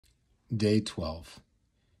Day 12.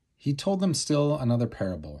 He told them still another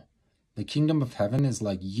parable. The kingdom of heaven is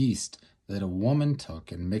like yeast that a woman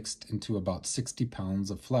took and mixed into about 60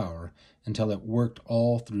 pounds of flour until it worked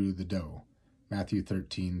all through the dough. Matthew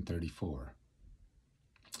 13:34.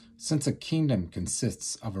 Since a kingdom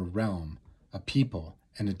consists of a realm, a people,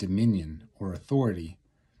 and a dominion or authority,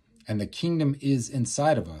 and the kingdom is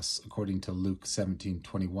inside of us, according to Luke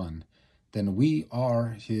 17:21, then we are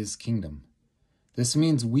his kingdom. This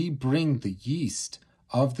means we bring the yeast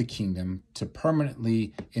of the kingdom to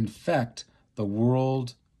permanently infect the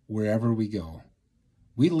world wherever we go.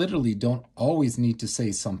 We literally don't always need to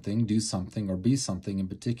say something, do something, or be something in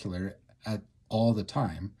particular at all the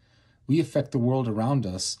time. We affect the world around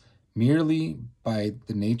us merely by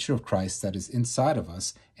the nature of Christ that is inside of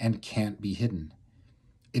us and can't be hidden.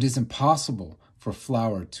 It is impossible for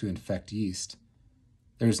flour to infect yeast.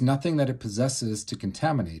 There is nothing that it possesses to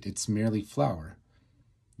contaminate. It's merely flour.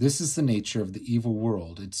 This is the nature of the evil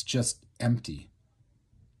world. It's just empty,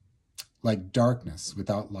 like darkness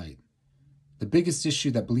without light. The biggest issue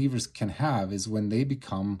that believers can have is when they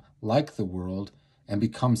become like the world and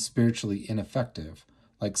become spiritually ineffective,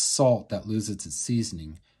 like salt that loses its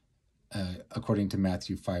seasoning, according to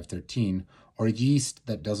Matthew 5:13, or yeast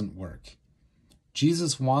that doesn't work.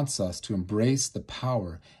 Jesus wants us to embrace the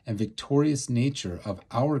power and victorious nature of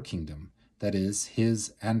our kingdom, that is,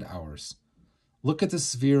 his and ours. Look at the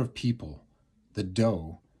sphere of people, the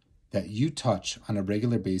dough, that you touch on a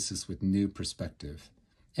regular basis with new perspective.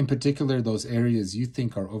 In particular, those areas you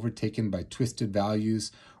think are overtaken by twisted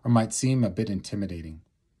values or might seem a bit intimidating.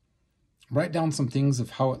 Write down some things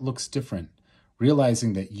of how it looks different,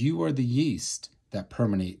 realizing that you are the yeast that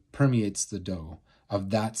permeates the dough of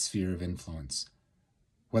that sphere of influence.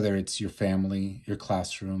 Whether it's your family, your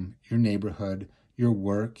classroom, your neighborhood, your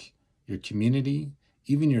work, your community,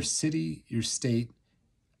 even your city, your state,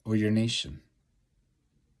 or your nation.